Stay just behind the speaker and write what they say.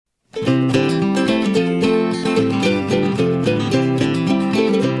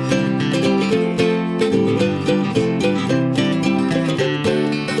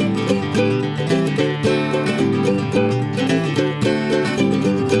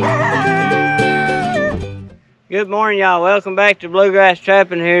Good morning, y'all. Welcome back to Bluegrass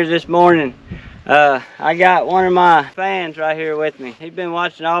Trapping here this morning. I got one of my fans right here with me. He's been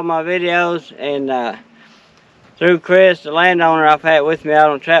watching all my videos, and through Chris, the landowner I've had with me out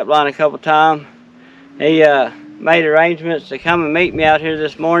on trapline a couple times, he made arrangements to come and meet me out here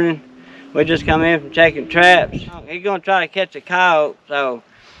this morning. We just come in from checking traps. He's gonna try to catch a coyote, so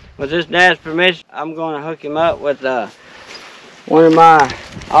with this dad's permission, I'm gonna hook him up with one of my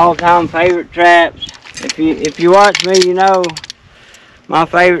all-time favorite traps. If you watch me, you know my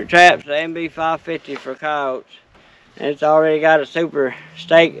favorite trap's the MB550 for coyotes. And it's already got a super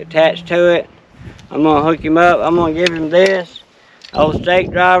stake attached to it. I'm gonna hook him up. I'm gonna give him this old stake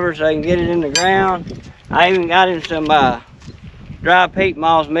driver so he can get it in the ground. I even got him some dry peat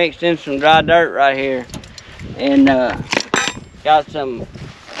moss mixed in some dry dirt right here. And got some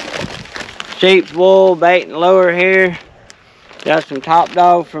sheep's wool bait and lure here. Got some Top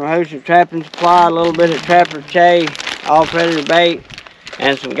Dog from Hoosier Trapping Supply, a little bit of Trapper Che, all predator bait,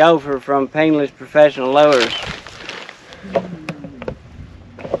 and some gopher from Pingleys Professional Lures.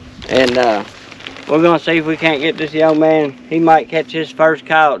 And we're gonna see if we can't get this young man. He might catch his first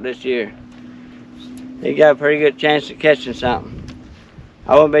coyote this year. He got a pretty good chance of catching something.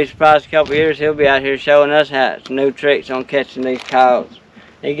 I wouldn't be surprised in a couple of years he'll be out here showing us some new tricks on catching these coyotes.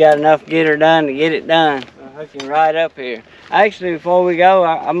 He got enough get her done to get it done. I'll hook him right up here. Actually, before we go,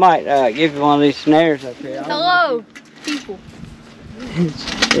 I might give you one of these snares up here. Hello, people.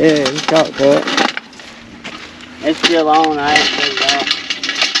 Yeah, you talk to it. It's still on. I ain't turned it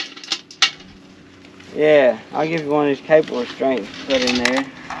off. Yeah, I'll give you one of these cable restraints to put in there.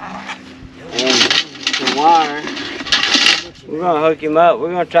 And some wire. We're going to hook him up.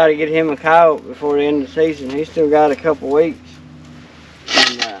 We're going to try to get him a coyote before the end of the season. He's still got a couple weeks.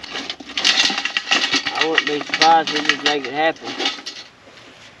 And I wouldn't be surprised if we just make it happen.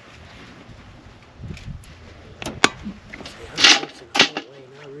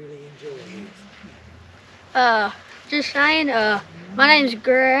 Just saying, my name's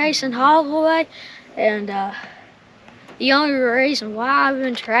Grayson Holloway, and the only reason why I've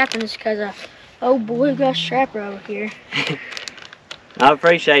been trapping is because of old Bluegrass Trapper over here. I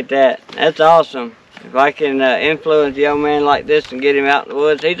appreciate that. That's awesome. If I can influence a young man like this and get him out in the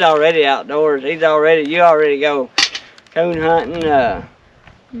woods, he's already outdoors. You already go coon hunting,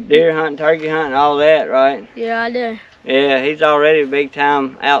 deer hunting, turkey hunting, all that, right? Yeah, I do. Yeah, he's already a big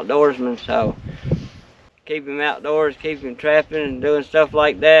time outdoorsman, so keep him outdoors, keep him trapping and doing stuff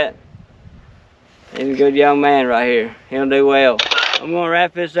like that. He's a good young man right here. He'll do well. I'm gonna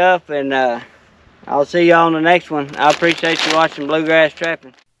wrap this up, and I'll see y'all on the next one. I appreciate you watching Bluegrass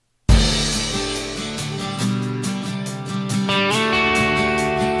Trapping.